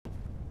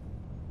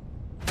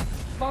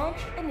Launch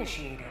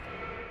initiated.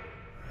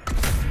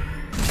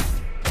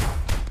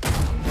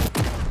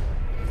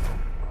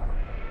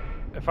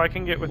 If I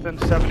can get within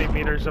 70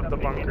 meters of the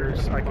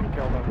bunkers, I can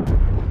kill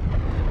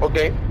them.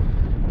 Okay.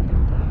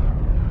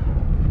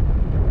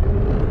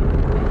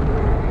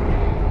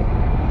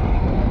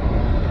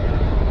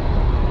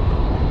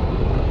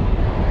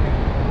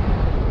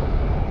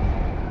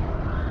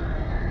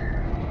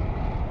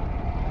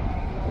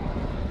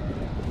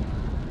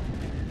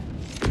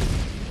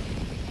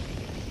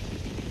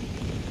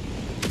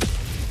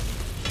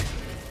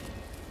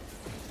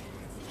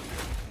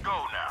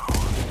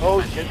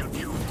 Oh shit.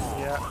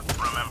 Yeah.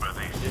 Remember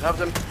this. You have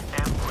them?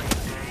 Every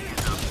day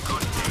is a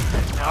good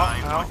day.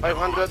 Ow,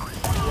 500.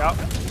 Yep.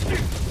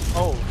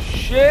 Oh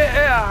shit!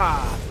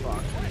 Ah,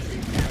 fuck.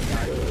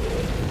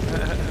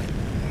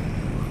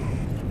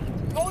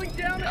 Going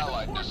down.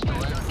 Allied destroyer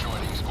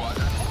joining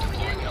squadron.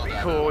 Deploying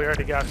Helldiver. Cool, we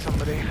already got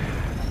somebody.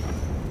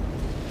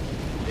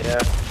 Yeah,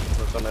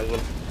 that's a nice one.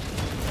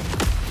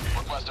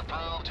 Request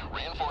approved.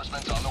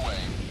 Reinforcements on the way.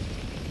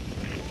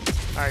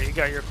 Alright, you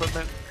got your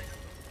equipment?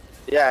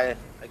 Yeah,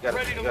 I got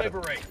Ready it. to I got it.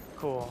 liberate.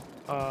 Cool.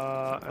 And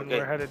Okay.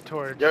 we're headed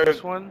towards You're-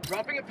 this one.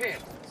 Dropping a pin.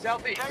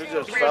 Southeast. Here's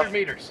your 300 stuff.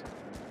 meters.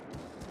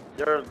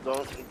 They're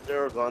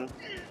gone.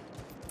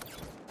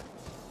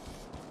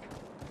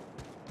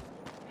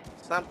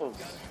 Samples.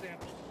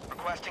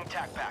 Requesting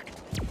tac back.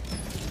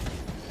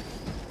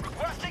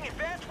 Requesting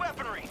advanced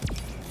weaponry.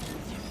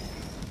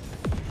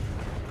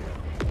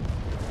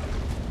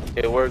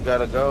 Okay, we're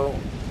gonna go.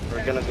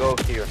 We're gonna go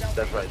here.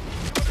 That's right.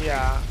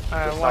 Yeah,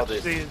 Just watch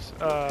southeast. these,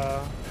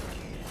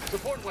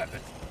 Support weapon.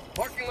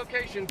 Marking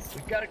location.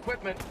 We've got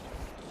equipment.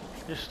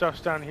 your stuff's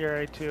down here,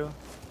 A2.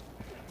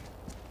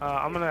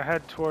 I'm gonna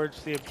head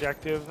towards the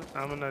objective.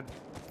 I'm gonna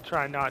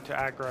try not to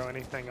aggro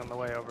anything on the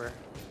way over.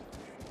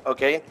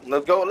 Okay,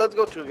 let's go. Let's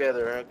go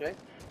together. Okay.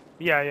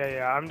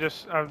 Yeah. I'm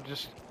just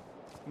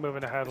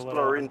moving ahead a little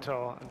Exploring.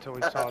 until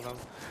we saw them.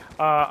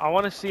 I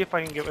want to see if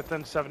I can get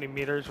within 70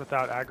 meters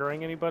without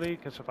aggroing anybody,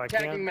 because if I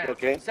Tagging can, map.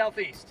 Okay.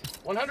 Southeast.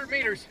 100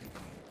 meters.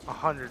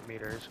 100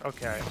 meters.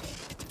 Okay.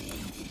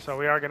 So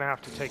we are gonna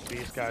have to take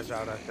these guys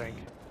out, I think.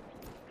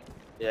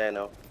 Yeah, I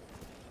know.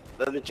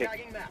 Let me check.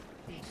 Tagging map.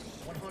 East.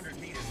 100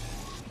 meters.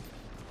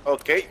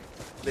 Okay.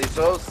 They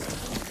saw us.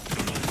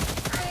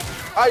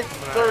 Ay,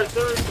 sorry.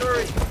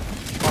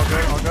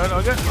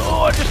 All good.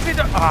 Oh, I just need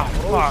to. Ah,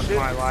 fuck shit.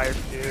 my life,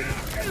 dude.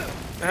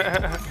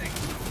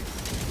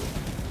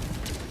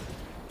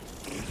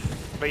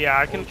 But yeah,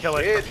 I can kill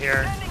it shit. from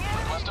here.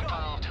 Request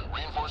approved.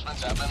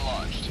 Reinforcements have been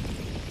launched.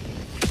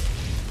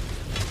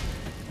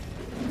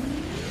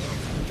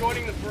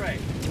 Joining the fray.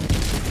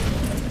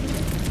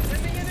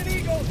 Sending in an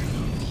eagle.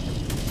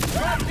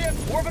 Dropship.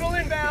 Orbital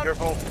inbound.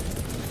 Careful.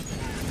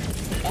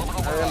 Orbital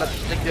I'm gonna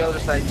barrage. take the other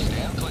side.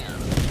 Stand clear.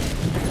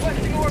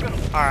 Requesting orbital.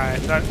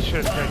 Alright, that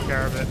should take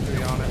care of it, to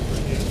be honest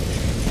with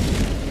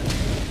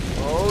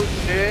Oh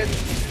shit.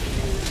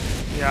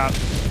 you. Yeah,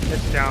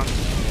 it's down.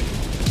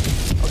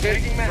 Okay,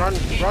 Tagging map. run.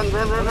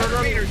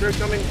 East. Meters. They're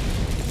coming.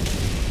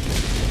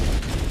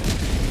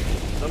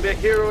 Don't be a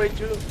hero,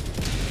 A2.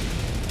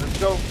 Let's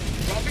go.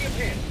 Dropping a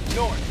pin.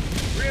 North.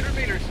 300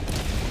 meters.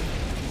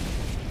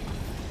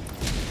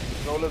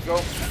 Let's go.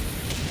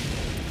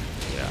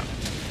 Yeah.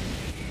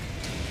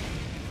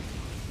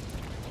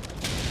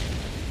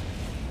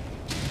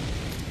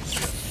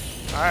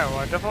 Alright, well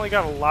I definitely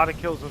got a lot of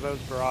kills with those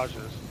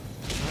barrages.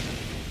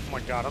 Oh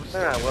my god, I'm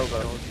still Yeah, well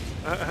done.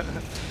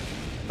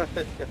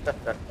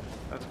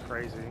 That's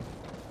crazy.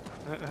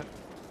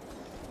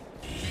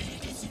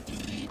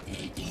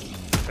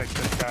 Take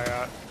this guy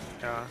out.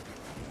 Yeah.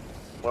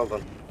 Well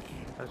done.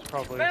 There's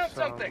probably Found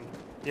some... something.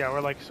 Yeah,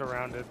 we're like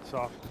surrounded,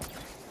 soft.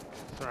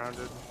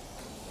 Surrounded.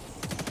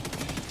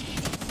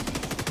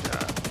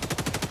 Yeah.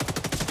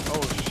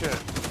 Oh shit.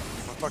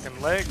 My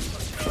fucking legs.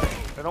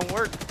 They don't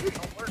work.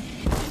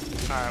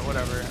 Alright,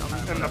 whatever.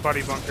 I'm in the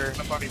buddy bunker.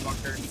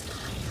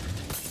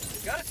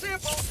 Got a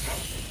sample.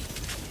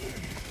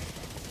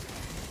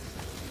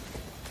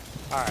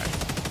 Alright.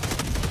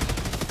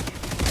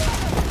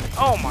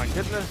 Oh my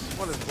goodness.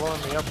 What is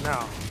blowing me up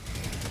now?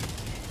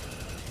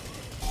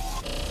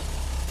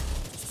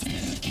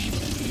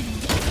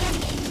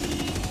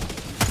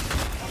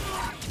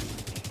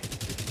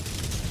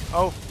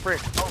 Oh frick.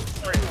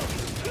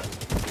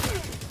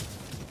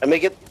 I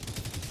make it.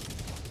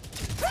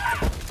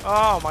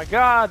 Oh my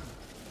god.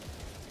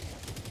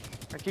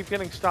 I keep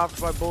getting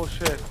stopped by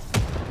bullshit.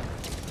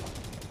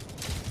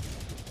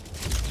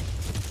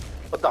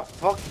 What the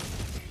fuck?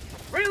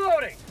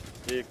 Reloading.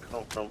 Where you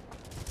come from?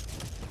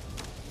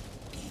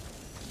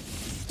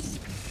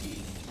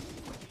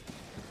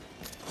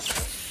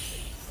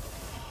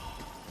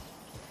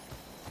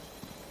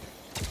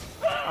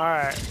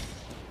 Alright.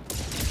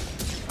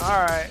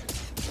 Alright.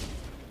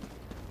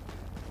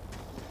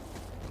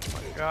 Oh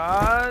my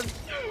god.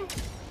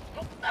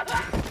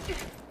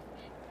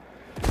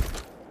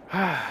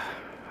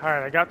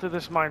 Alright, I got through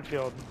this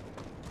minefield.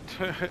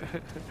 Shit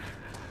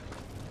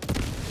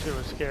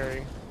was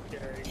scary.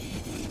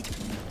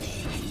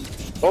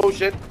 Oh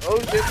shit.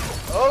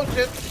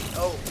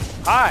 Oh.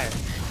 Hi!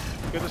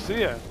 Good to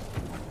see you.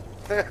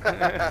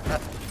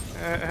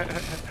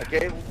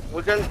 Okay,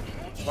 we can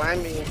climb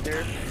in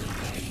here.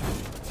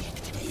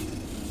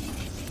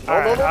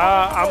 Alright, no.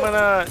 I'm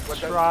gonna What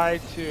the- try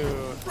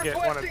to get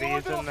one of Requesting these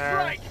orbital in there.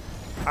 strike.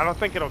 I don't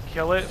think it'll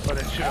kill it, but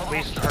it should at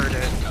least hurt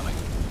it. Incoming.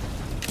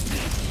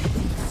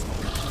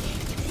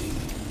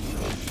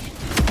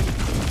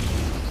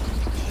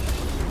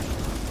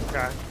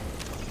 Okay.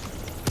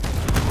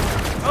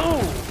 Oh!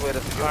 Wait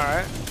a second.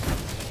 Alright.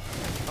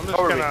 I'm just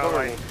Cover me, gonna, cover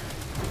like, me.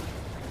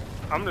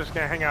 I'm just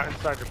gonna hang out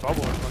inside your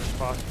bubble as much as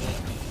possible.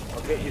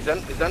 Okay, he's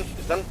done.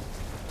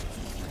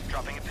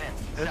 Dropping a pin.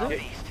 Is it?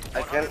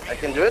 Southeast. I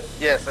can do it?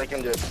 Yes, I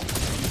can do it.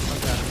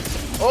 Okay.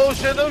 Oh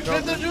shit, Go.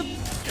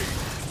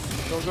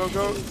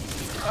 Go.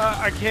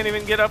 I can't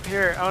even get up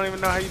here. I don't even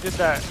know how you did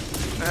that.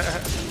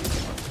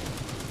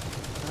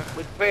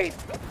 With faith.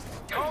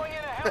 Calling in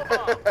a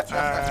hellbomb.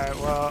 Alright,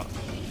 well,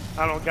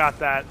 I don't got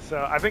that,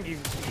 so I think you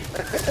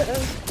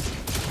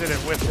did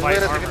it with light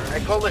Wait a armor. second,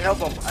 I called the help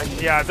him.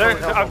 Yeah,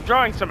 I'm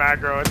drawing some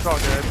aggro. It's all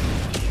good.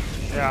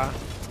 Yeah.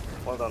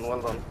 Well done.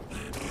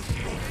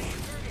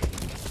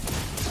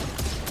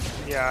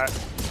 Yeah,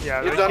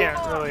 they You're done.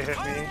 can't really hit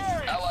me.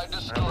 Allied I'm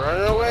destroyer.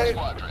 running away.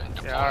 Squadron.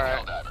 Deploying Yeah,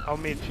 alright. Helldiver. I'll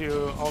meet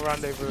you. I'll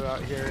rendezvous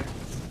out here.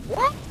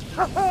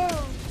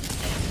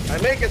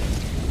 I make it.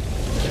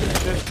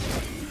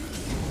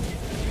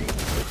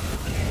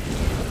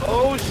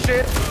 Oh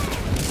shit.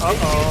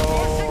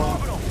 Uh-oh.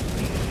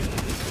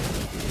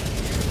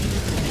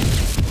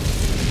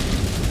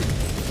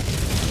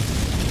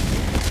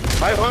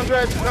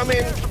 500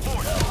 coming.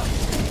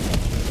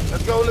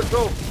 Let's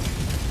go.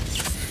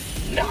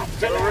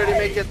 Already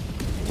make it.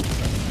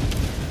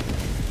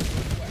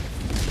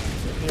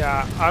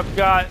 Yeah, I've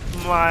got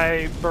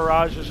my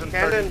barrages in 30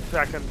 Cannon.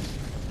 seconds.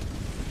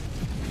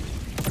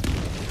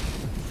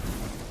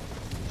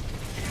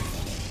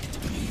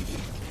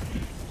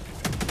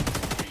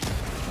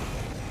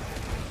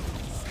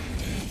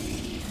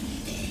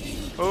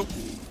 Oh,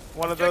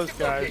 one of those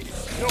guys.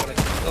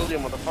 Kill you,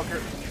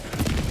 motherfucker.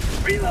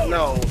 Reload.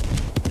 No,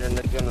 you're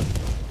not gonna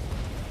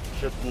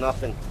shoot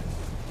nothing.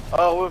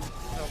 Oh, we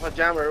have a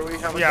jammer. We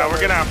have a Yeah, jammer.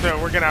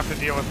 we're gonna have to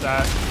deal with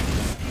that.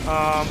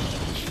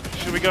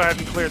 Should we go ahead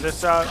and clear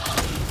this out?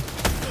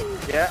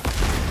 Yeah.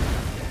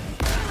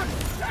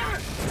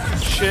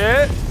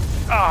 Shit!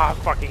 Ah,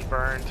 fucking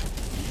burned.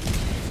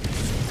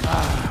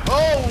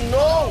 Oh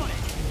no!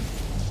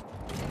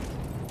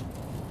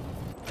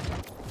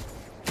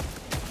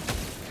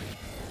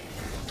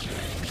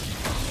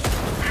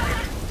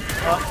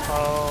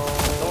 Uh-oh.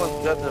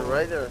 Someone's got the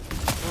radar.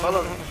 Hold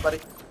on, buddy.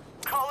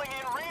 Calling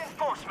in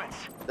reinforcements.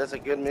 That's a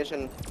good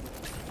mission.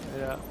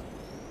 Yeah.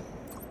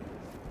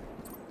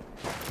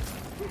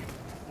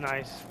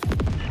 Nice.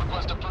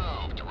 Request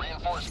approved.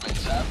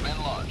 Reinforcements have been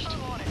launched.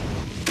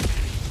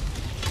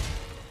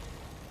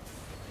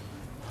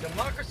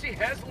 Democracy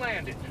has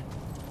landed.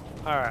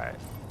 Alright.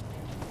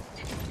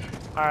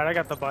 Alright, I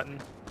got the button.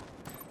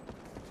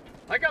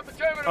 I got the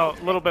terminal.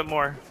 Oh, a little bit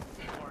more.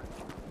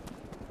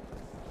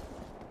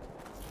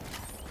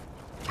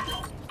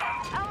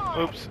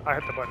 Oops, I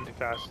hit the button too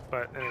fast,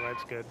 but anyway,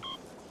 it's good.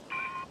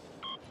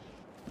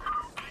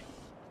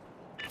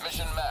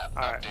 Mission map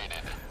Alright.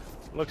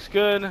 updated. Looks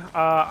good.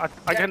 I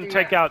can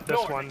take out this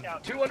one.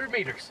 200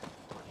 meters.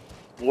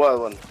 What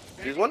one?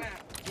 This one?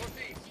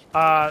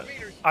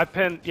 I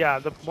pinned, yeah,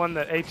 the one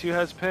that A2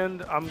 has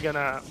pinned, I'm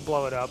gonna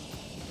blow it up.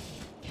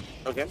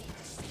 Okay.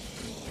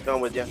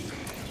 Going with you.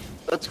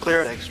 Let's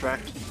clear it,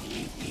 extract.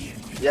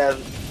 Yeah.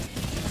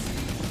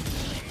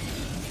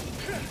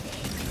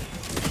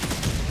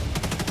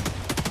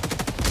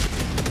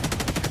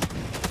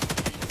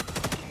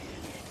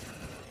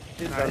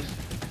 He's done. Nice.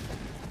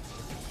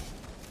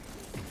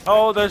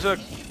 Oh, there's a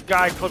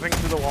guy clipping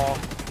through the wall.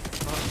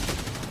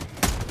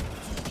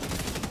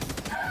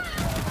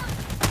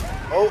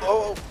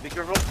 Oh, be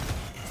careful.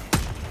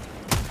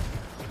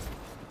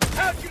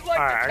 How'd you like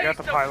Alright, the I got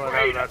the taste of pilot out of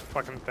freedom? that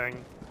fucking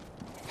thing.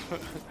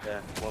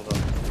 Yeah, well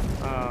done.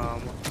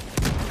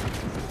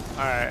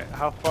 Alright,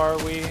 how far are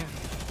we?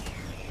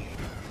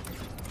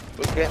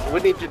 We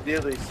need to do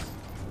this.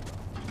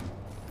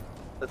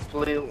 Let's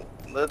clear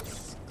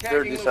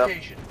Tagging this up.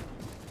 location.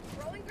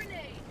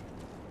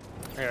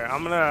 Here,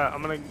 I'm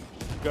gonna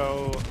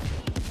go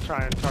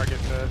try and target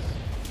this.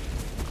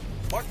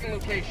 Marking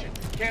location.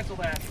 Cancel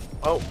that.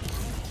 Oh,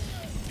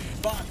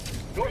 Box.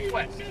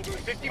 Northwest.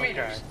 50 Okay.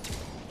 meters.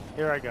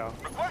 Here I go.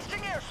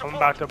 Requesting air support. I'm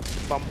about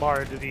to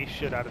bombard the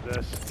shit out of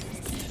this.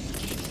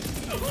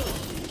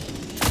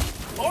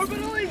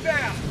 Orbital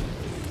inbound.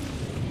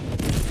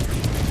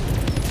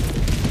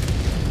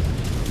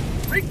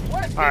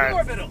 Requesting Alright,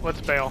 orbital. let's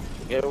bail.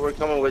 yeah, we're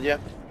coming with you.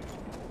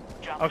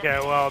 Okay,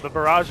 well, the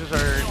barrages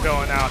are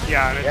going out.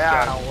 Yeah, and it's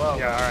Yeah, dead. well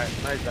Yeah, done.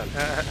 alright. Nice done.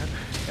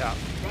 Yeah.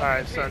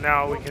 Alright, so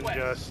now we can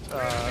just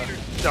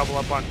double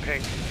up on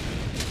pink.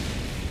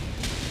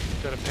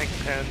 Get a pink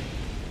pin.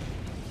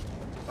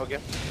 Okay.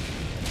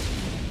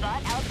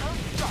 Marking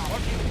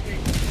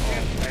location.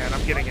 Cancel. Man,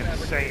 I'm getting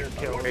insane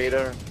kills.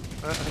 Radar.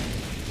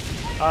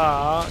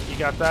 You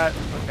got that?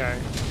 Okay.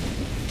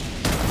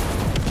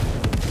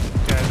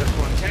 Okay, this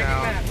one's Tagging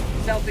down. map,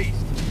 southeast.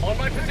 On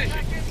my position.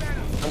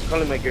 I'm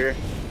calling my gear.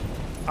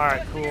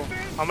 Alright, cool.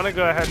 I'm gonna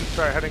go ahead and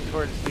start heading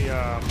towards the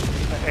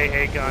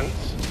AA guns.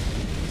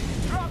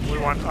 We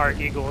want our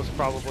Eagles,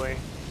 probably.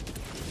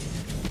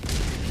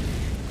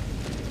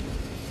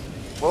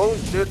 Oh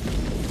shit.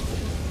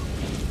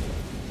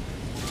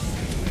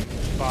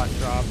 Spot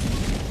drop.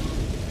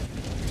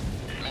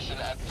 Mission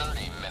at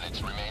 30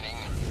 minutes remaining.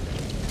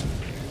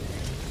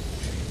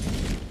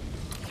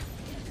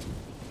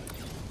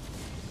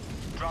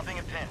 Dropping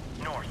a pin.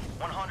 North.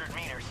 100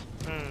 meters.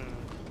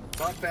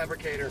 Bot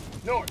fabricator.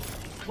 North.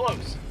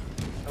 Close.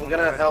 I'm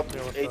gonna help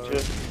deal with A2.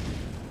 those.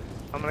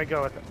 I'm gonna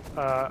go with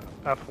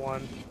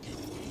F1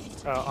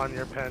 on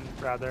your pin,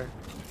 rather.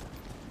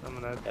 I'm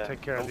gonna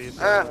take care of these.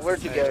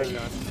 Where'd you AA go?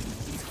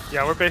 guns.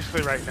 Yeah, we're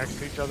basically right next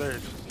to each other.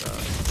 It's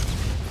just,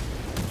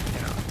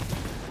 you know.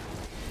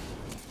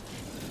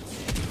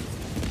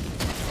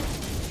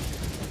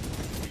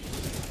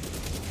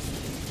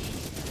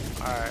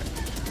 Alright.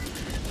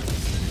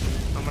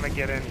 I'm gonna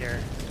get in here.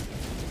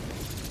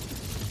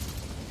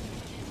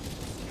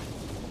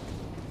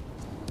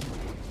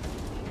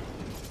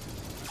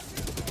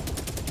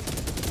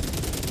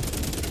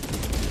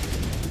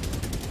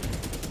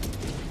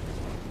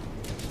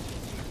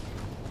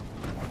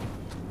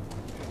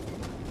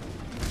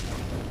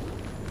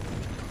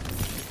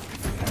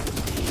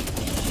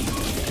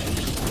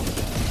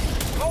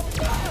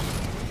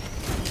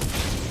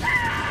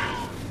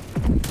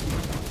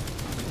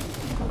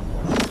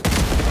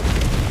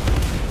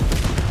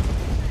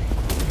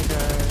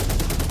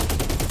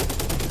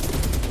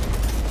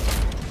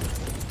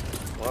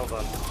 Well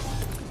done.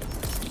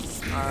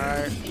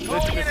 Alright,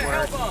 this should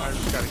work. I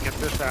just gotta get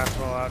this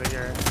asshole out of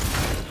here.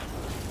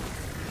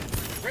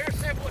 Rare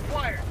sample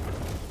acquired.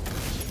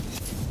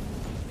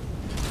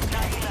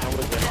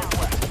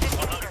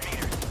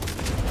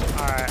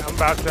 Alright, I'm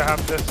about to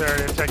have this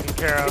area taken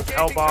care of. Engaging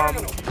L-bomb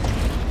terminal.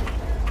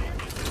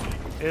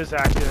 is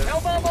active.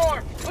 L-bomb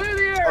arm. Clear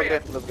the area. Okay,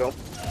 let's go.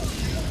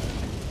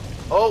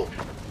 Oh,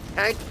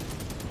 tank.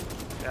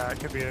 Yeah, it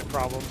could be a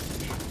problem.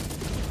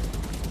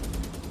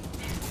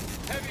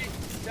 Heavy.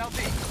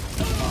 Southeast.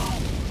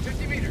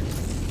 50 meters.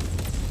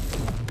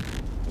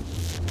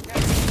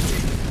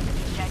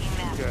 Tagging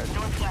map. Good.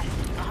 Northwest.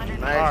 100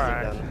 Nice.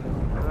 Alright.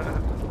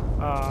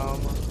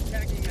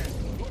 Tagging map.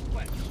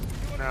 Northwest.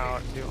 Now,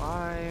 do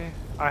I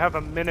have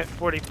a minute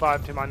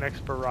 45 to my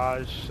next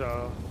barrage,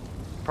 so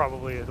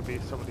probably it'll be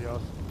somebody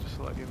else. Just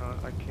to let you know,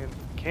 I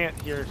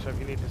can't hear, so if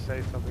you need to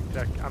say something,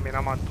 check. I mean,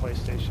 I'm on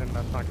PlayStation,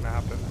 that's not gonna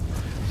happen.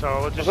 So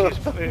we'll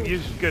just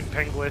use good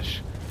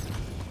Penglish.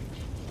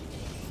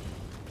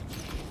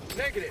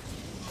 Negative.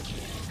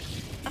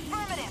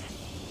 Affirmative.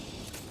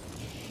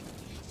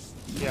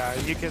 Yeah,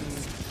 you can.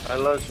 I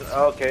lost.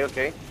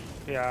 Okay.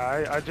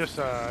 Yeah, I just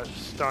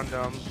stunned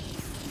him.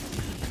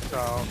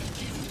 So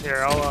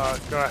here, I'll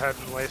go ahead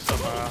and lay some.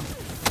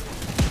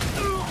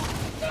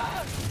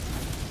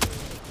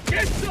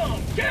 Get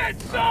some!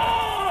 Get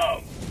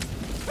some!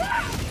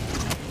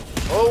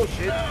 Oh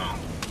shit.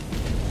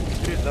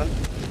 She's done.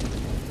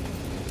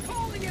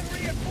 Calling in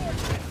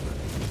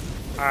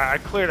reinforcements. I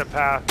cleared a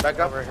path Back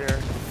up. over here.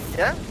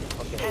 Yeah?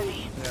 Okay.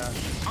 Heavy. Yeah.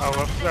 Oh,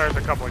 well, there's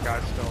a couple of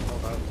guys still.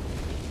 Hold up.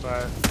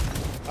 But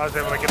I was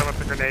able to get him with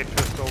the grenade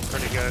pistol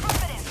pretty good.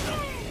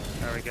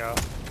 There we go.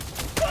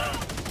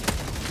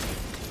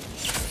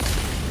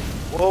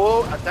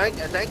 Whoa, a tank.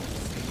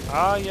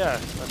 Ah,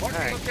 yes. A Marking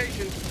tank.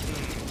 location.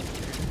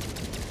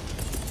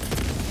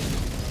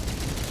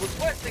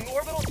 Requesting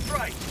orbital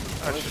strike.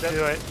 That should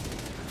do it.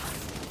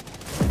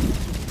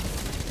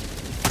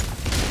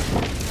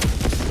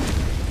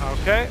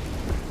 Okay.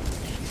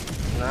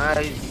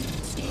 Nice.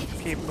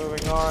 Keep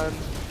moving on.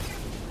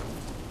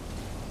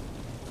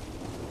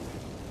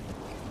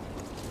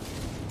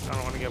 I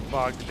don't want to get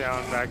bogged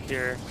down back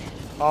here.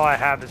 All I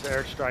have is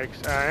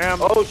airstrikes. I am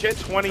Oh shit.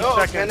 20 Oh,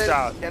 seconds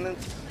out. Cannon.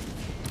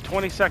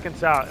 20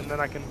 seconds out, and then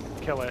I can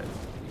kill it.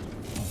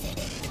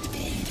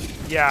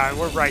 Yeah,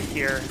 we're right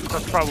here.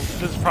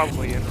 This is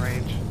probably in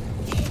range.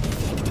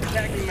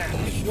 Tagging map.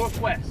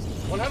 Northwest.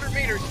 100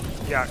 meters.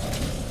 Yeah,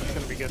 it's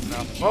gonna be good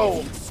enough.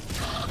 Oh.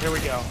 Here we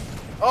go.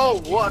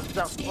 Oh, what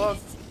the fuck?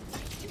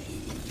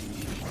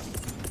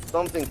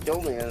 Something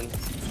killed me and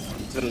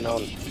it's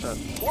unknown.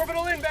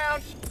 Orbital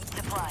inbound.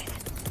 Supplies.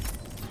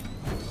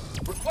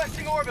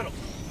 Requesting orbital.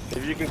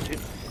 If you can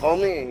call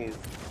me.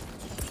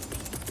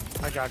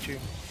 I got you.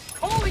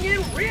 Calling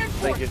in Thank you.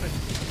 reinforcements.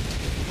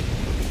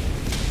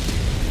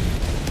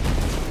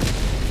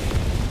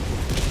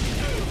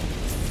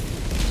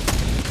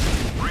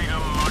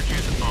 Freedom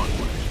marches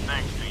onward.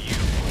 Thanks to you.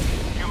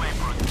 You may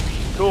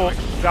proceed. Cool,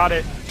 got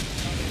it.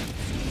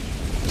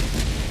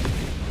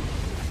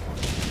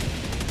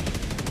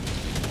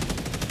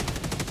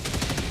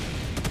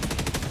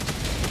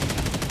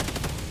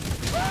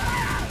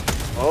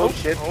 Oh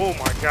shit. Oh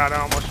my god, I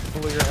almost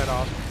blew your head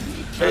off.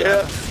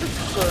 Yeah.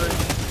 Sorry.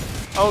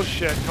 Oh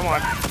shit, come on.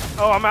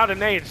 Oh, I'm out of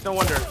nades, no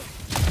wonder.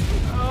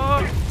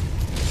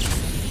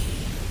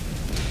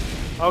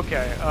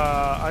 Okay,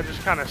 I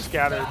just kind of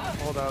scattered.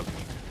 Hold up.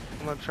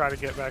 I'm gonna try to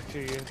get back to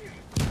you.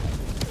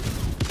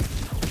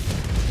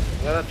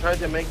 I'm gonna try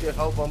to make the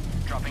hell bump.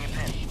 Dropping a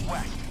pin.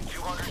 West,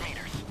 200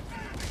 meters.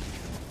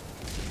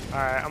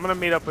 Alright, I'm gonna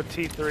meet up with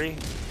T3.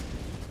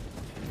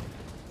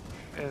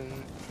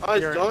 And Oh,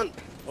 it's you're- done.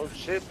 Oh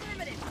shit.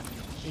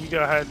 you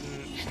go ahead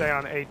and stay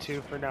on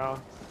A2 for now.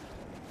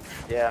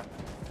 Yeah.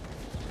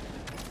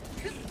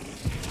 I'm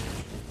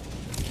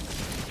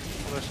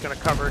just gonna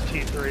cover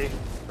T3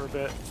 for a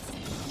bit.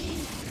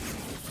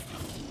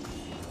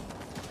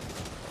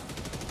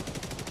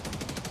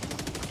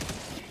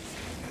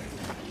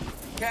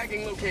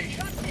 Tagging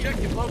location.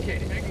 Objective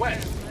located.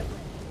 West.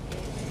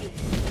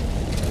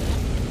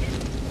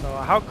 So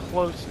how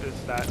close is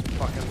that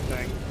fucking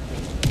thing?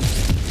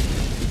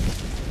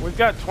 We've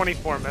got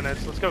 24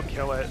 minutes. Let's go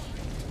kill it.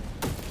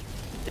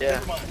 Yeah.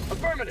 Never mind.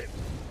 Affirmative.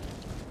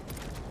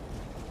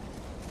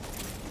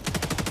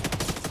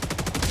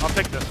 I'll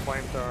take this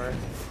flamethrower.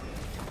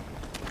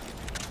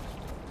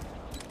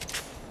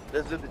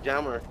 Let's do the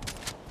jammer.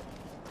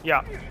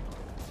 Yeah.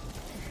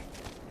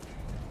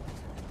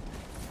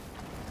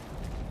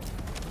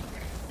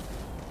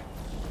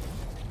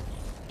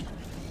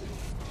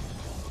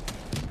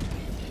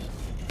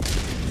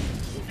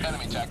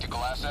 Enemy tactical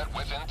asset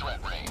within threat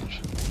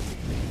range.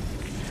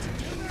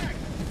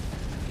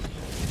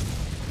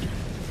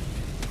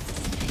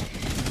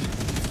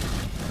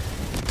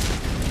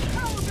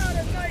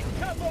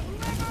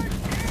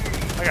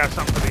 I got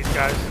something for these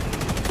guys.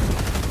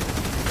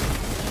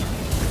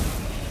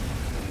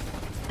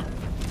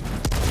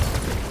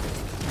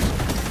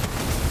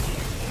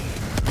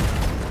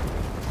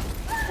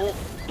 Oh,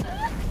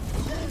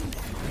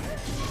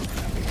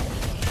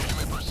 You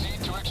may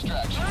proceed to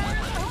extraction when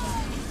ready.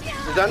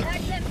 it's done?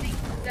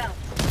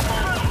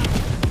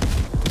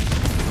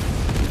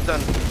 It's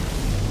done.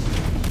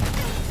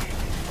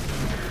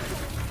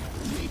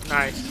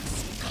 Nice.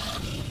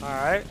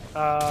 Alright,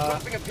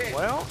 Dropping a pin.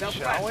 well, Southwest,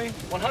 shall we?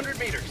 100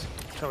 meters.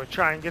 Shall we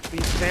try and get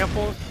these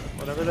samples,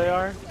 whatever they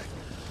are?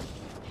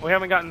 We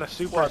haven't gotten the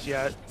supers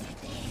yet.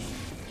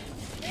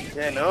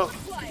 Yeah, no.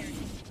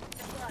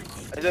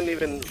 I didn't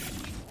even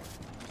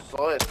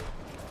saw it.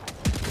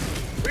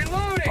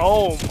 Reloading.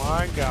 Oh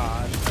my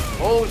god.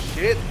 Oh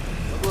shit.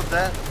 What was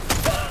that?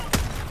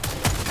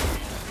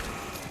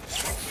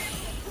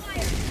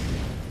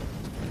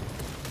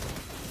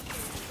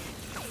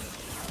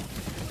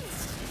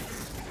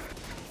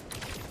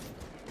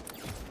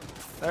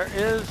 There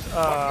is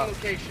a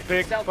Location.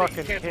 big Southeast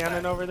fucking campsite.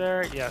 cannon over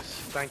there. Yes,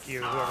 thank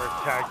you, whoever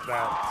tagged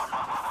that.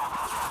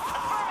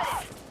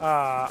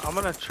 I'm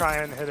gonna try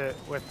and hit it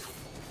with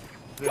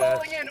this.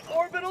 Calling in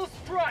orbital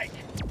strike.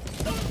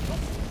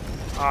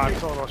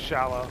 It's a little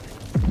shallow.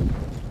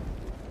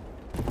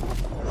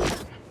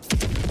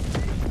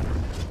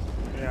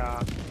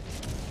 Yeah.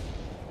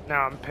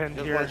 Now I'm pinned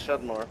Just here. one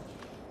shot more.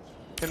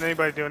 Can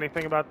anybody do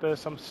anything about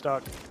this? I'm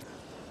stuck.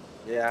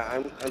 Yeah,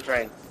 I'm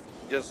trying.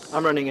 Just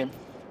I'm running in.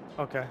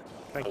 Okay,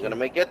 thank I'm you. gonna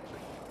make it.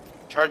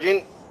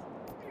 Charging.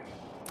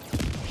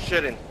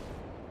 Shooting.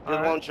 Just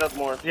Alright. one shot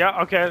more.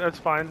 Yeah, okay, that's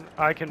fine.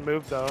 I can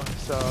move though,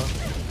 so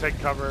take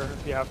cover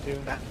if you have to.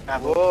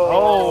 Whoa.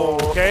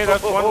 Oh, okay,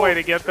 that's one way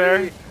to get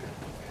there.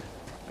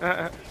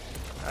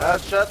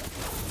 Last shot.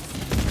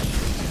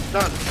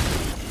 Done.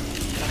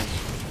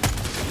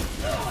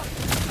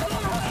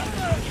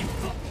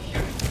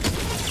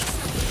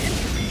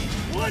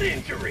 What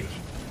injury?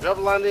 Drop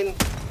landing.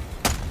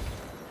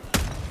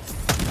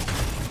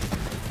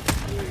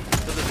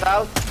 To the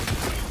south.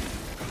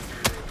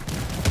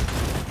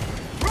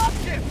 Drop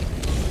ship.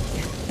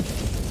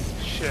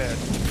 Shit.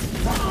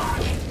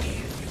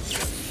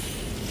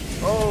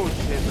 Oh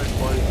shit, that's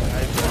funny. I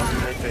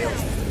failed.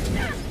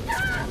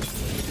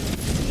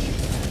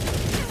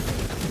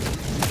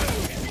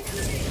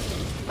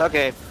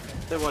 Okay,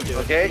 they won't do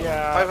it. Okay,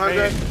 Yeah,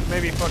 500.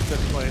 maybe fuck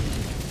this place.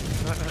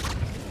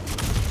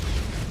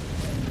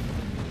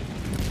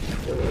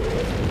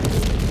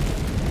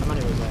 How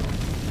many was that?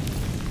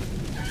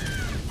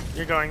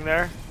 You're going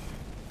there?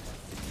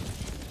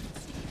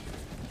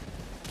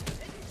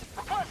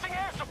 Requesting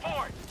air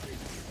support.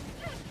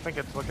 I think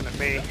it's looking at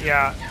me.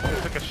 Yeah,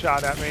 it took a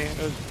shot at me. It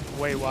was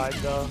way wide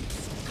though.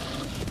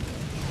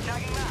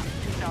 Tagging map.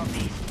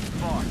 Southeast.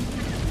 Far.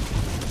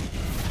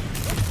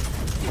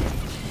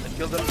 I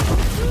killed him.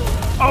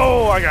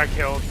 Oh, I got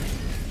killed.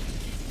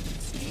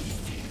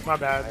 My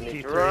bad, I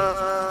need to T3.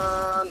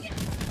 run.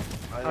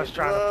 I was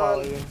trying to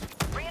follow you.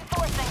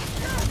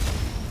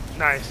 Reinforcing.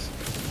 Nice.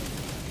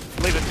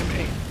 Leave it to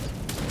me.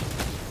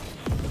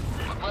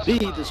 Request Be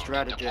approved. the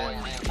strategist.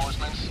 Deploying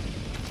reinforcements.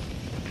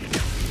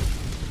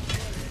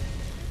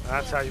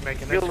 That's how you make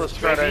an Feel the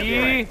entrance, baby.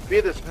 strategy. Be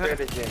the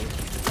strategy.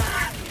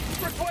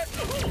 Request.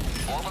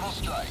 Orbital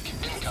strike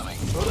incoming.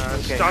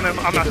 Okay. Stun him.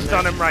 I'm gonna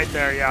stun him right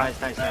there. Yeah.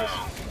 Nice, nice, nice.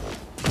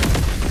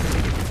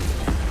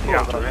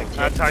 Yeah. Correct.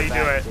 That's how you do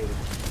Back, it.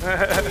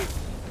 dude.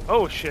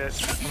 Oh shit.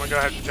 I'm gonna go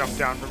ahead and jump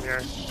down from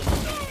here.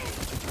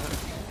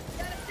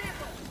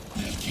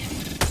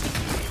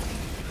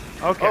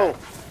 Okay. Oh,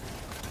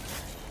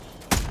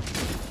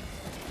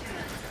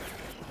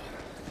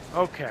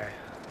 Okay.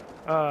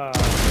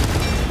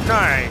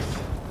 Nice.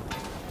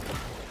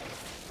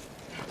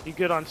 You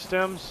good on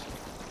stems?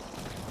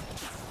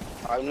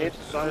 I need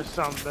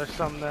some. There's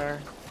some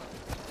there.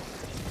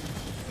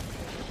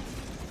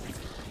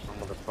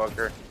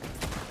 Motherfucker.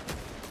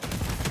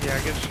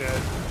 Yeah, good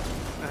shit.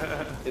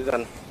 He's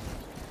done.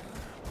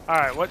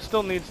 Alright, what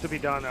still needs to be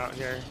done out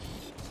here?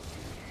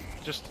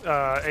 Just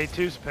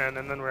A2's pin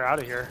and then we're out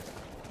of here.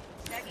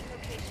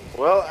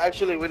 Well,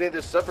 actually, we need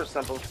the super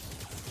sample.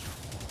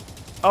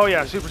 Oh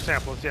yeah, super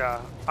samples,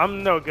 yeah.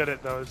 I'm no good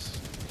at those,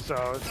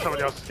 so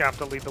somebody else is gonna have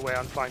to lead the way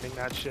on finding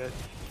that shit.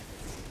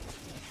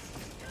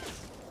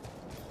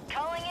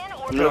 Calling in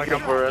or I'm looking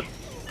for it.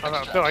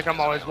 I feel like I'm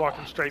always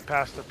walking straight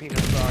past the peanut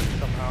stock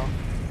somehow.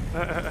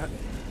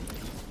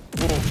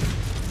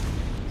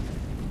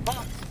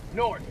 Box,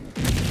 north.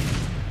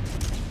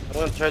 I'm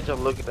gonna try to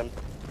look at them.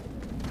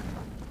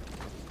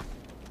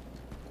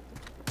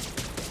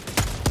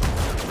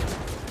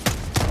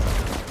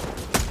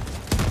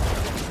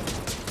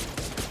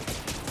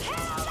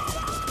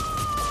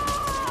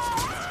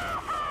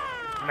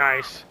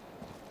 Nice.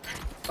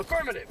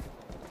 Affirmative.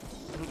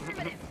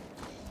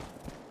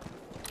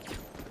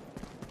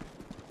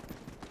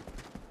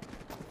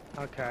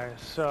 Okay,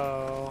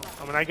 so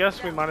I mean, I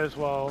guess we might as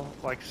well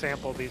like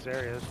sample these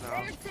areas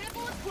now.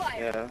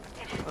 Yeah.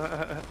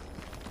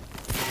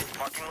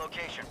 Marking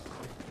location.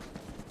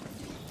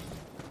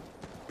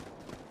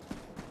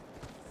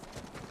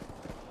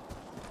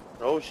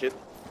 Oh shit.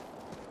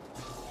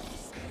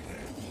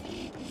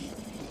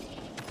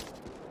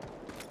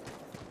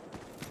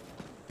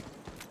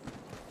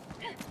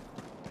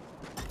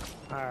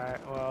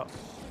 Alright, well,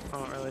 I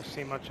don't really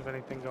see much of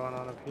anything going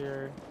on up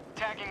here.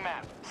 Tagging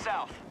map.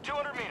 South.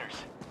 200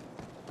 meters.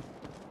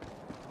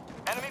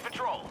 Enemy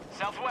patrol.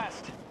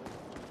 Southwest.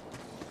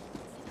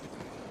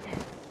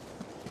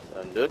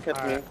 Don't look at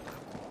me. Alright.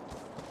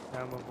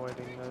 I'm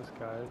avoiding those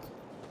guys.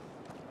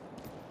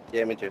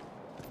 Yeah, me too.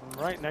 I'm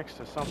right next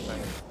to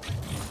something.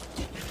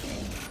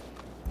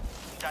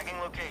 Tagging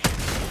location.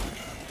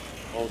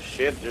 Oh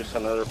shit, there's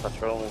another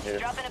patrol in here.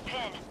 dropping a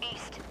pin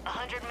east,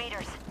 100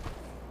 meters.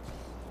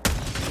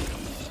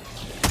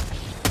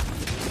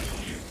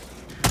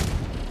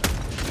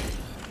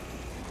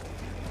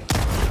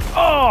 Oh,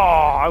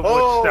 I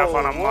would step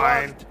on a what?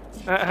 mine.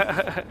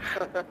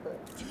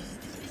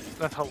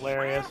 That's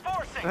hilarious.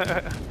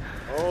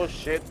 Oh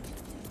shit.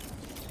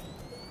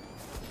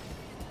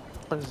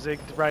 I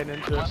zigged right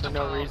into it for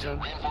no reason.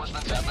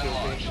 Reinforcements have been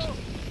launched.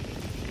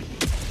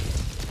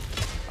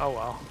 Oh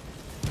well.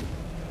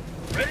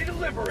 Ready to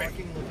liberate.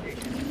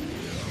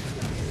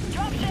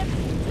 Dropship!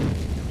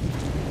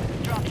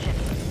 Dropship,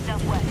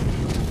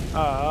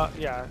 southwest.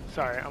 Yeah,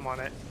 sorry, I'm on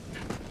it.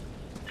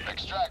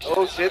 Extraction.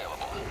 Oh shit.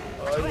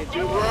 I need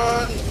to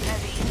run.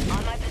 Heavy,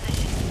 on my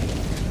position.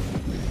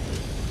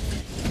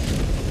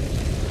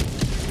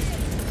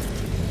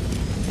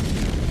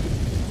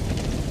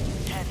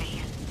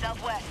 Heavy,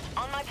 southwest,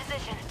 on my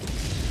position.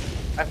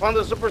 I found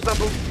the super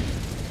sample.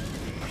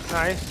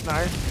 Nice,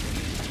 nice.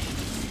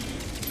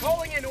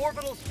 Calling in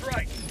orbital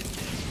strike.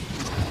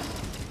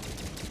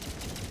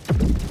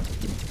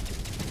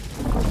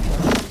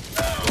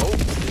 Oh,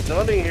 there's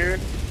nothing here.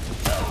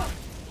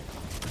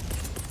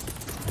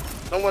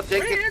 Someone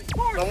take it.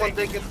 Someone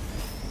take it.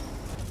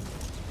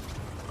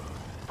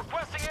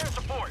 Requesting air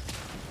support.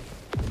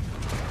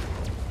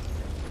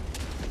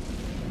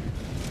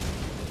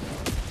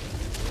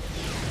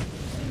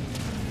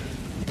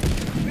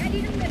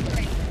 Ready to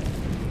liberate.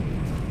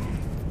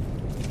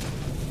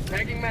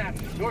 Tagging map.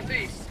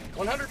 Northeast.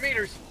 100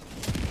 meters.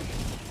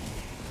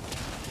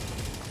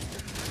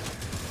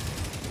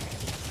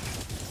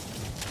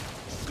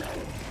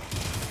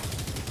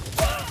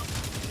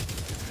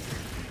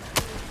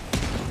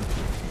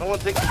 Someone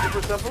take the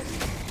super sample.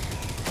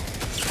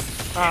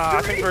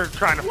 I think we're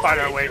trying to fight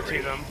our way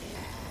to them.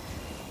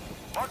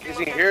 Marking Is he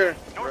location. here?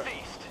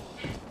 Northeast.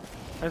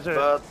 Is it?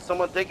 But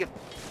someone take it.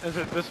 Is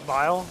it this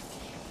vial?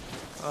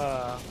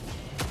 Oh,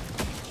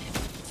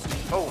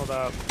 Hold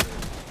up.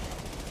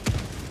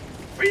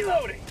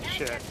 Reloading.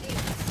 Shit.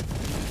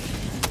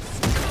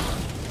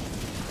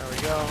 There we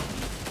go.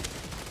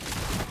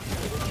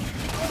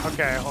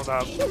 Okay, hold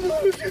up. I'm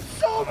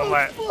gonna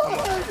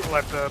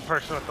let the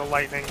person with the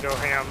lightning go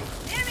ham.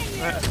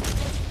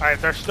 Alright,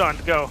 they're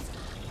stunned. Go.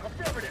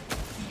 Affirmative.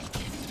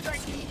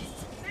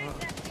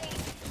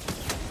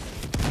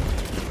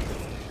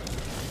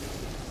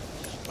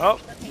 Oh,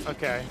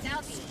 okay.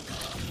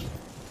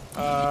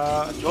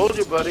 told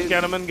you, buddy.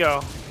 Get them and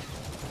go.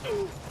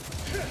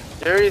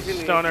 There is in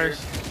Stoners.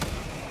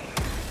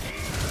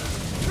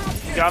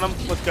 You got them?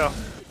 Let's go.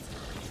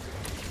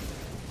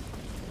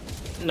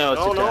 No,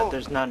 it's No, a no. cat.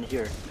 There's none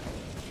here.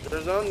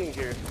 There's nothing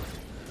here.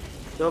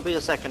 There'll be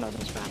a second on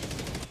this map.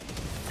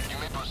 You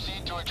may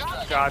proceed to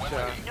extraction.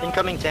 Gotcha.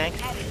 Incoming tank.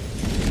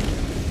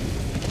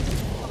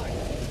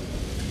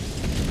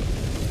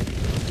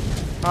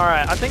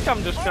 Alright, I think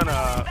I'm just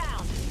gonna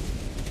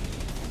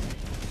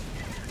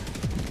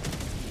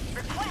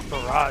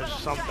barrage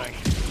something.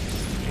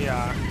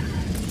 Yeah.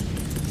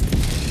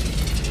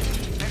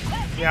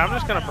 Yeah, I'm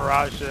just gonna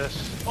barrage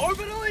this.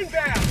 Orbital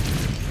inbound.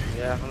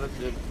 Yeah, let's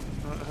do it.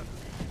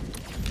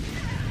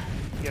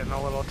 Getting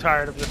a little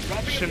tired of the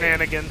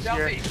shenanigans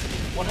here. Southeast,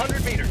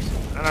 100 meters.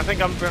 And I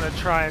think I'm gonna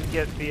try and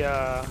get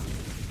the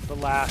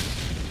last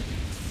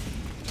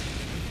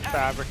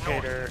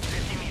fabricator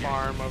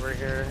farm over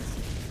here.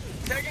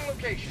 Tagging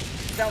location.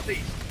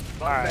 Southeast.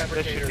 Alright,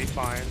 this should be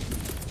fine.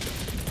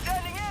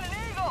 Sending in an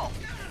eagle.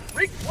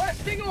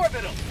 Requesting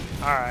orbital.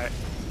 Alright.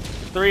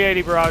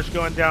 380 barrage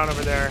going down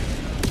over there.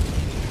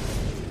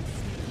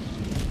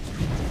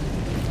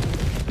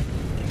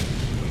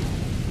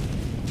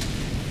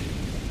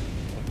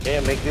 Okay,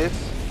 make this.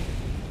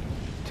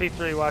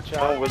 T3, watch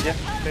out. Oh, would you?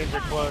 Danger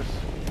close.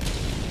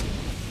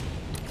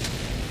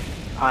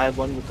 I have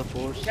one with the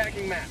force.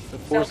 Tagging map. The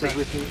force is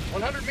Southeast, with me.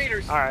 100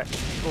 meters. Alright,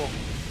 cool.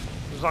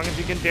 As long as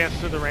you can dance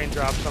through the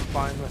raindrops, I'm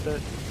fine with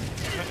it.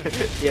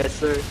 Yes,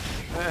 sir.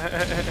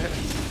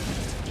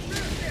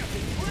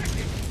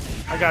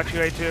 I got you,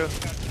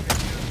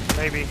 A2.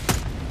 Maybe.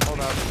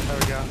 Hold up. There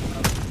we go.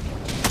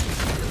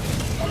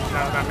 No,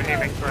 I'm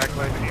aiming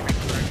correctly.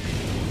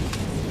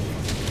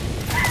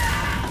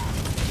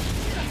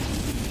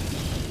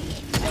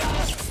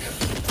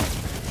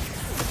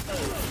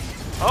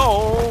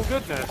 Oh,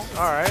 goodness.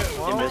 Alright,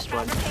 You well. missed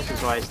one. This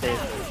is why I stayed.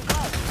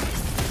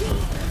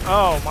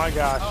 Oh my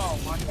gosh.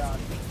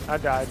 I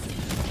died.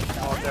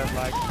 All dead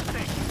like.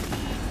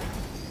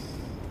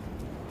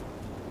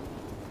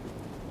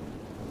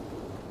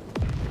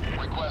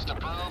 Request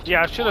approved.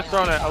 Yeah, I should have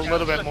thrown it a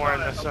little bit more in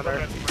the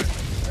center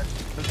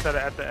instead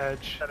of at the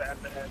edge.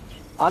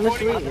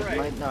 Honestly, it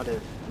might not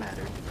have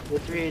mattered. The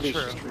 380 is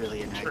True. just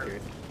really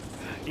inaccurate.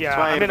 Yeah,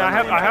 why I mean, I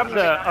I'm have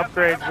the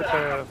upgrades with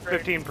the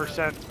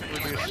 15%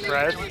 reduced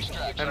spread,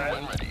 Extraction when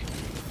and ready.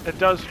 it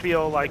does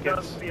feel like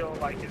it's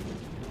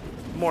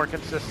more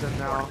consistent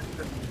now.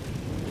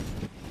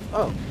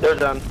 Oh, They're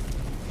done.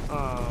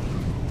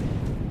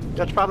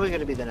 that's probably going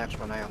to be the next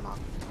one I unlock.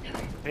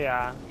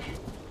 Yeah.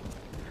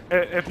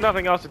 If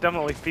nothing else, it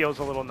definitely feels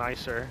a little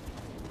nicer.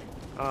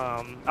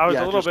 I was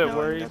Yeah, a little just bit knowing,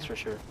 worried. That's for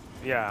sure.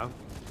 Yeah.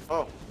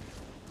 Oh,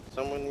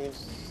 someone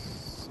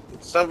needs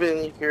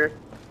something here.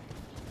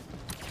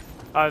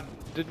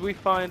 Did we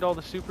find all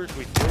the supers?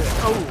 We did.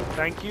 Oh,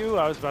 thank you.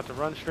 I was about to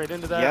run straight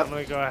into that. Yep. I'm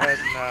gonna go ahead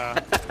and.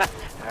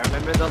 I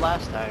remember the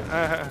last time.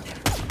 Yeah,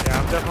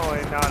 I'm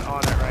definitely not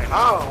on it right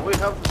now. Oh, we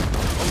have all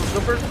the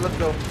supers. Let's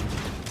go.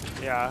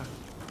 Yeah,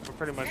 we're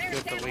pretty much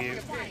good to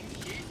leave.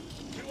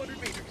 200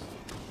 meters.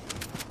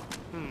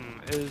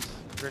 Is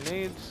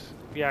grenades?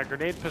 Yeah,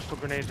 pistol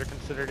grenades are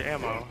considered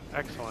ammo.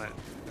 Excellent.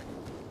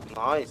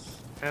 Nice.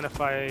 And if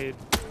I...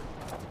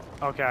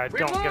 Okay, I don't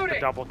get the Reloading.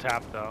 double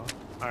tap though.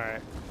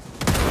 Alright.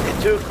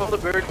 Get two, call the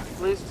bird,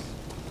 please.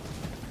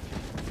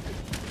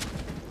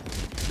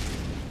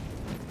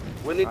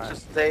 We need to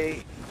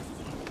stay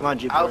Come on,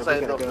 G4, we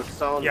outside gotta of go. the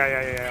zone.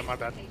 Yeah, my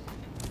bad.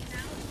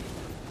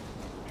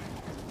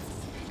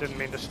 Didn't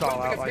mean to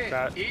stall out like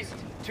that. East,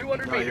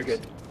 200 No, meters. you're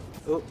good.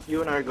 Oh,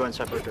 you and I are going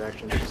separate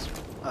directions. Just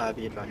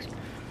be advised.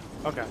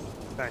 Okay,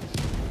 thanks.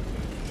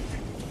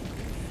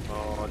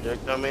 Oh, they're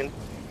coming.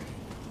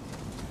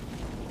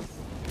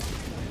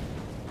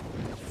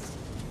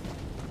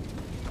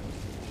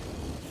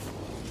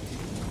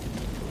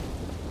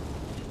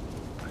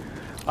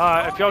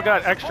 If y'all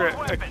got extra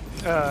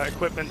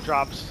equipment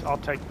drops, I'll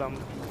take them.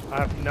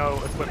 I have no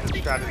equipment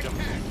stratagems.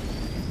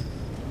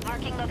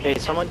 Marking location. Hey,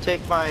 someone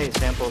take my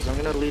samples. I'm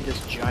gonna lead this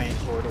giant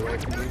horde away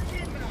from you.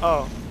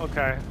 Oh,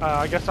 okay.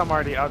 I guess I'm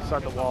already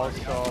outside the walls,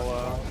 so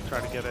I'll try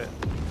to get it.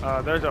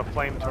 There's a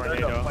flame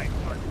tornado.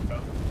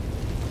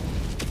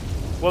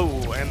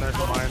 Whoa, and there's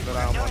a mine that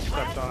I almost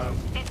stepped on.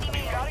 50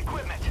 meters. Got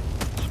equipment.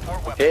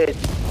 Support weapon. Okay.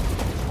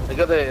 I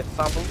got the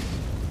samples.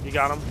 You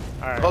got him?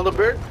 Alright. Call the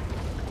bird.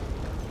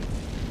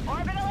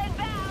 Orbital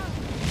inbound.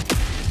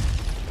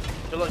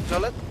 Kill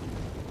it.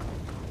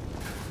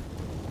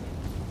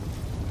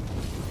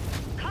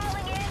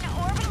 Calling in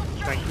orbital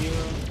stream. Thank you.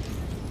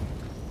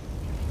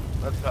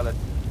 Let's call it.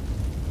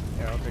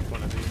 Yeah, I'll take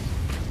one of these.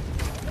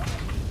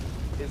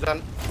 He's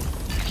done.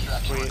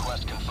 Extraction Sweet.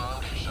 request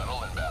confirmed.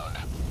 Shuttle inbound.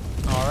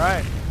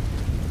 Alright.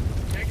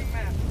 Tagging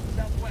map.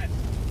 Southwest,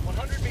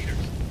 100 meters.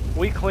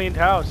 We cleaned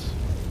house.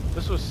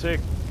 This was sick.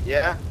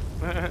 Yeah.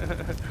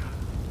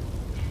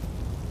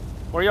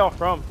 Where y'all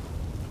from?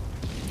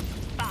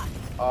 Spot.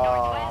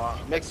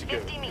 Northwest, Mexico.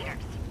 50 meters.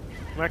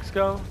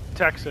 Mexico?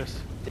 Texas.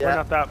 We're Yeah.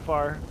 not that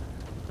far.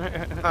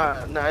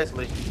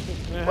 Nicely.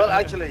 Well,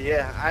 actually,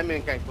 yeah, I'm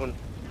in Cancun.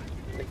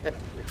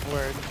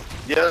 Word.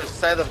 The other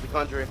side of the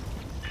country.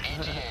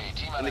 ETA,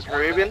 T In the minus 1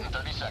 Caribbean? minute and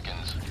 30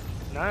 seconds.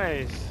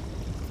 Nice.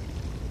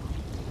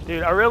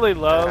 Dude, I really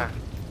love Yeah.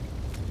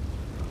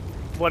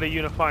 what a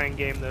unifying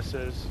game this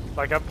is.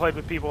 Like, I've played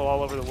with people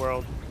all over the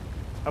world.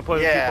 I've played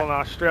with Yeah. people in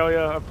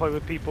Australia, I've played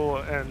with people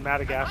in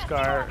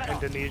Madagascar,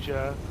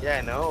 Indonesia. Yeah,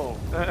 I know.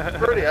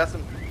 Pretty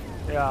awesome.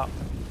 Yeah.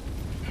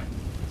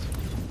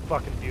 It's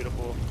fucking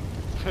beautiful.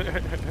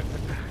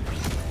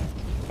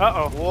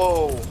 Uh-oh.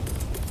 Whoa.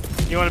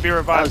 You want to be That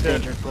was revived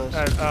danger close.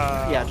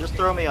 Yeah, just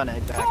throw me on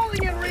egg back.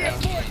 Calling in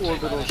reinforcements.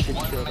 Orbital should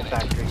kill the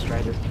factory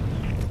strider.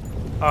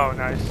 Oh,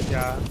 nice,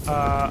 yeah.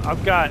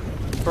 I've got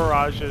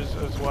barrages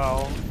as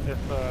well if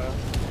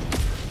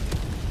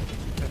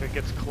it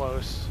gets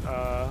close,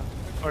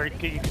 or you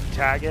can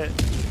tag it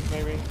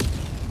maybe.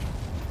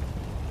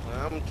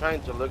 I'm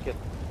trying to look at,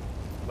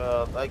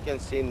 but I can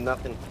see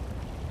nothing.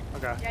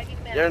 Okay.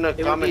 They're not It would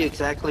be coming.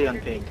 exactly on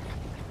ping.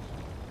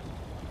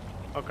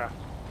 Okay.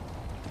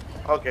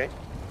 Okay.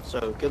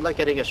 So good luck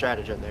getting a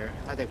stratagem there.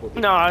 I think we'll be.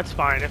 No, that's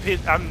fine. If he,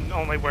 I'm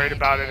only worried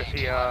about it if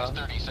he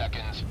 30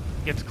 seconds.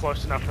 gets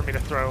close enough for me to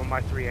throw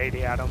my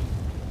 380 at him.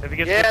 If he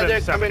gets Yeah, within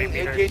they're 70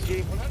 coming. meters.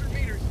 AKG. 100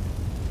 meters.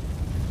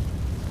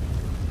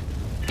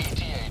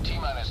 ETA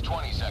T-minus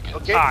 20 seconds.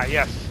 Okay. Ah,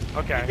 yes.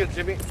 Okay. You can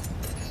see me.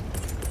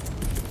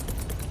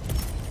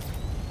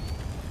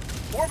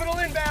 Orbital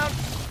inbound.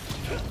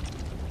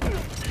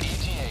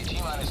 ETA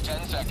T-minus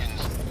 10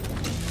 seconds.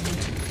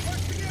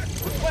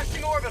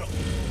 Requesting orbital.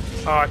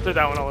 Oh, I threw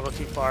that one a little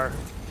too far.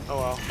 Oh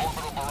well.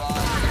 Orbital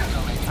barrage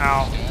incoming.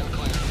 Ow. Stand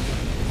clear.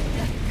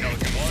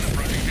 Pelican 1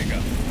 approaching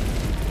pickup.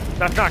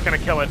 That's not gonna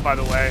kill it, by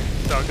the way.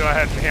 So go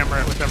ahead and hammer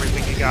it with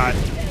everything you got.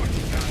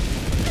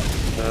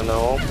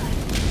 No.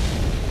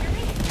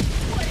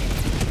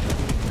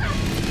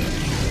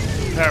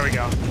 There we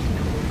go.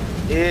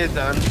 It's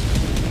done.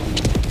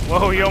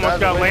 Whoa, you almost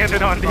got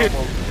landed on, dude.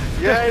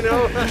 Yeah, I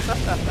know.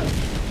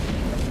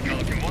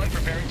 Pelican 1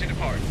 preparing to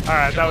depart. All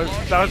right,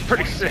 that was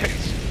pretty sick.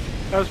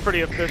 That was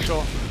pretty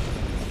official.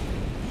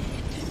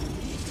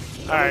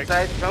 All right.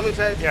 Come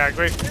inside. Yeah,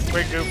 great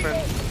goofing.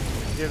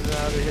 Get it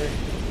out of here.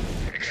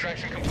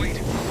 Extraction complete.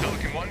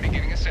 Pelican 1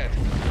 beginning ascent.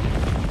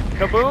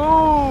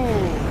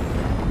 Kaboom!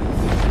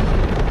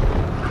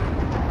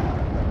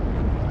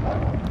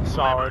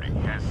 Solid.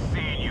 Liberty has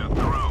seen you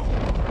through.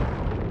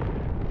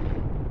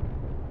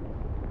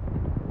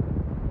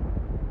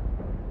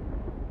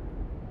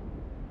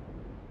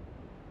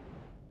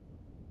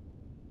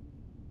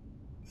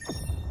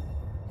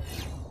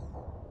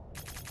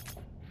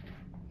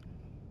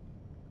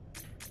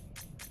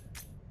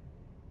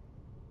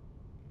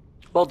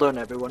 Well done,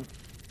 everyone.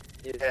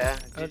 Yeah.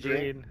 GG.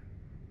 Agreed.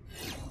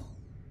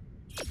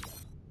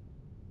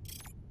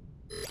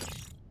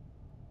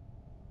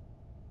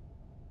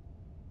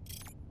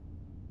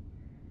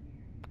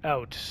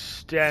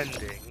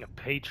 Outstanding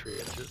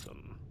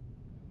patriotism.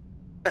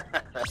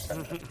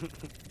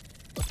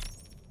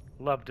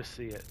 Love to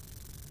see it.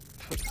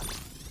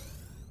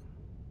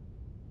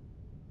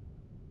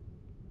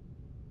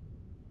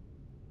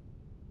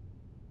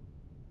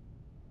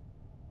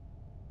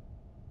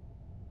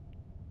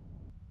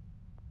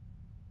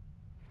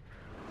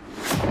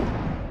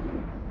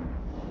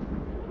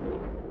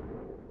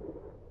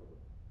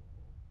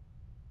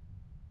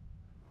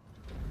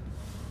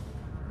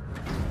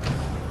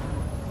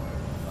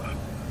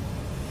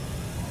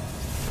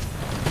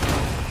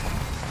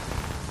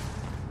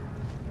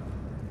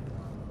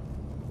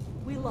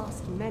 We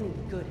lost many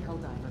good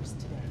Helldivers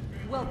today.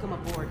 Welcome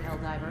aboard,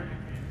 Helldiver.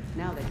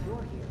 Now that you're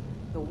here,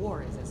 the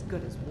war is as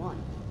good as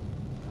won.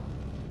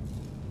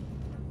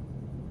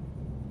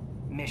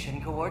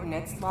 Mission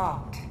coordinates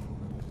locked.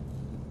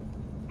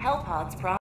 Hellpods